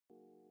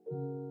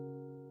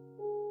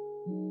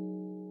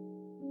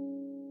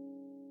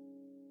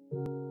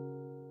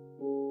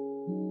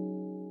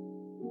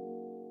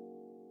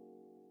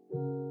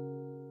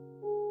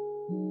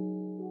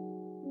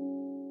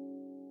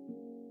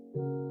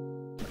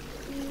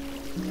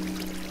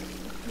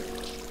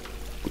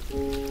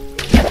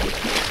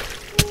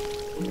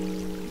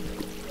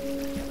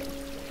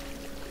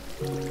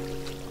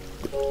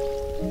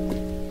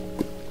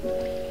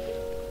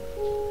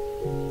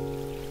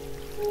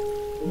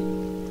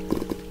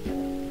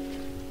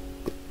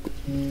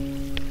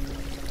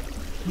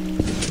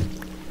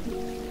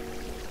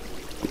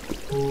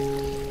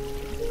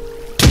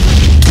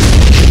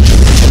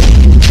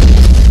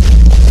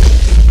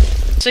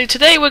So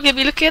today we're going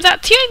to be looking at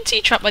that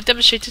TNT trap I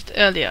demonstrated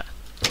earlier.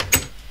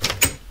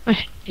 I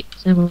hate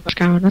so much,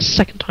 Gavin. That's the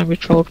second time you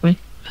trolled me.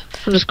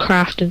 I'm just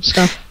crafting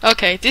stuff.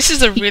 Okay, this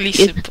is a really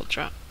simple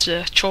trap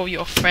to troll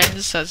your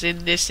friends, as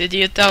in this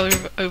idiot down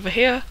over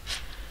here.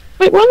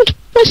 Wait, what happened to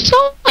my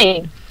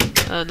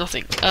sign?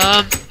 Nothing.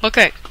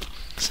 Okay.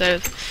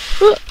 So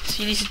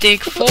you need to dig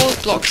 4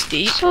 blocks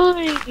deep.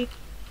 Sign.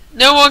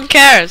 No one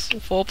cares!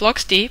 4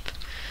 blocks deep.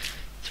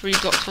 3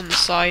 blocks on the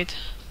side.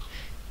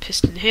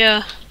 Piston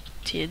here.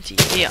 TNT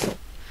here.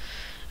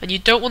 And you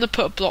don't want to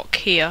put a block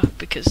here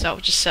because that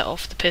will just set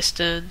off the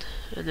piston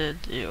and then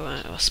it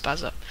will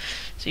spaz up.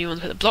 So you want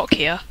to put a block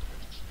here.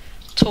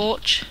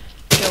 Torch.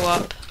 Go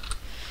up.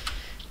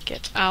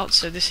 Get out.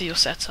 So this is your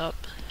setup.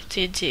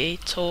 TNT,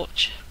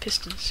 torch,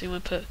 piston. So you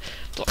want to put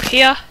a block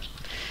here.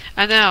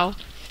 And now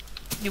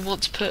you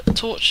want to put a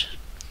torch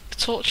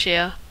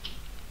here.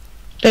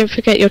 Don't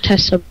forget your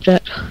test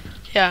subject.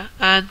 Yeah,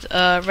 and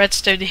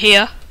redstone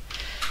here.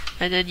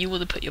 And then you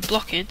want to put your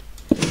block in.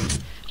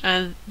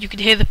 And you can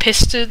hear the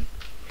piston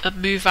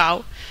move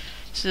out.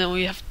 So then all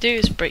you have to do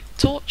is break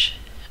the torch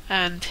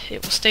and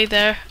it will stay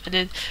there. And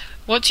then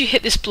once you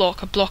hit this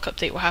block, a block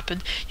update will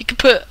happen. You can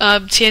put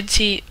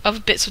TNT, other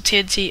bits of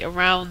TNT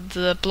around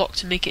the block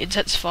to make it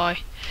intensify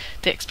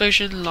the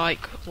explosion,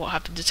 like what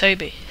happened to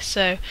Toby.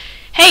 So,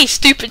 hey,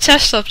 stupid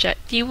test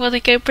subject, do you want to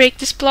go break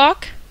this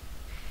block?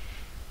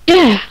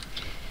 Yeah.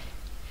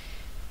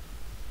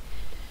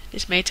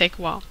 This may take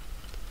a while.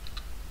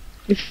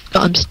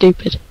 I'm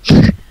stupid.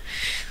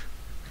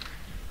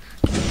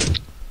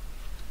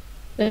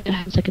 Wait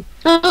a second.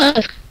 Oh,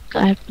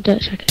 I have a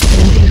dirt shack.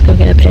 He's gonna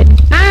get a pick.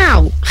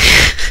 Ow!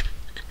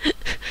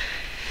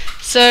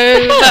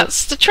 So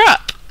that's the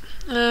trap.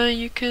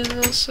 You can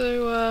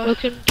also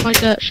welcome to my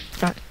dirt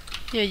shack.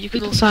 Yeah, you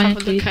can also have a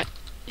look at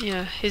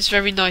his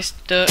very nice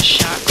dirt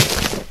shack.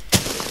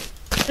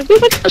 Leave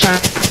my dirt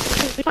shack.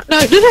 No,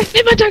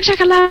 leave my dirt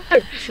shack alone.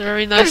 It's a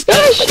very nice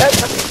dirt shack.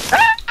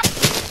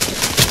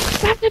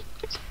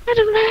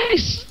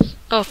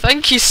 Oh,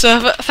 thank you,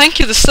 server. Thank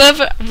you. The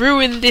server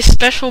ruined this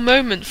special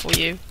moment for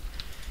you.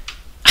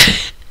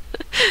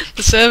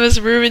 The server's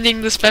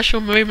ruining the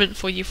special moment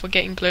for you for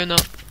getting blown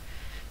up.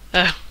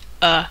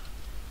 I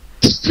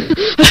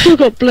still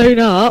got blown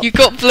up. You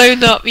got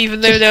blown up even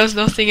though there was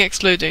nothing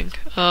exploding.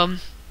 Even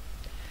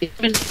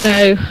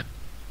though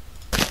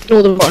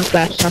all the rotten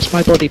flesh, that's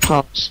my body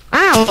parts.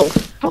 Ow!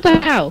 What the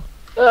hell?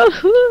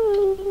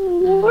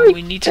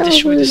 We need to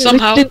destroy this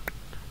somehow. At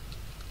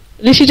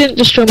least you didn't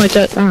destroy my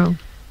dirt. Ow.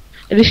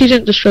 At least you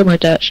didn't destroy my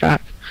dirt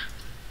shack.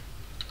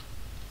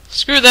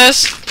 Screw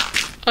this!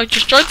 I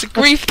just tried to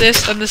grief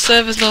this and the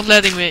server's not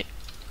letting me.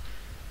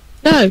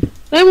 No!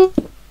 No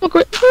more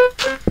grief.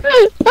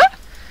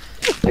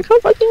 I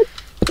can't find it.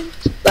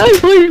 No,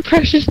 my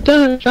precious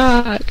dirt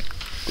shack.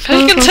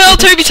 You can tell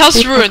Toby's house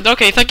is ruined.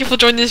 Okay, thank you for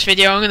joining this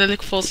video. I'm gonna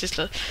pause this.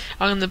 I'm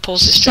gonna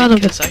pause this stream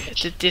because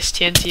this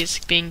TNT is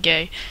being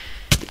gay.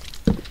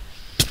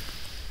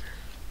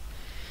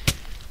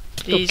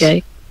 Please.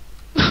 Okay.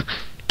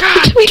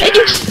 Can we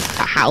use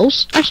a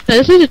house? Actually,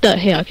 no, there's a dirt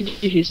here. I can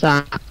use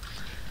that.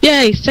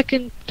 Yay!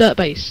 Second dirt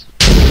base.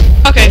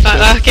 Okay,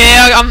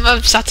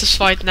 I'm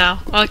satisfied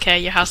now. Okay,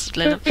 your house is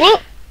blown up.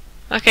 What?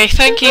 Okay,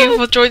 thank you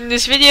for joining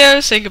this video.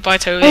 Say goodbye,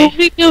 Toby. I'll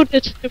rebuild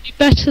it. It'll be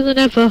better than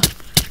ever.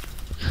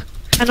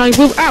 And I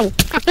will. Ow!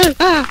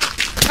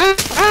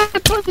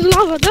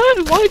 Lava!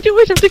 No! Why do you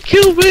always have to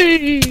kill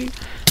me?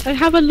 I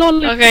have a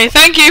lollipop. Okay,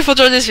 thank you for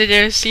joining this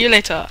video. See you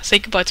later. Say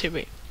goodbye,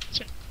 Toby.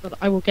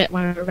 I will get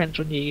my revenge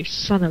on you, you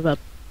son of a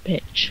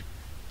bitch.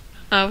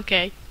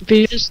 Okay. If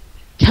you just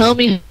tell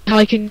me how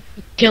I can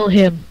kill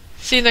him.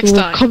 See you next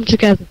time. Come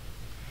together.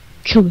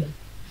 Kill him.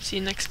 See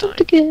you next time. Come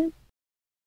together.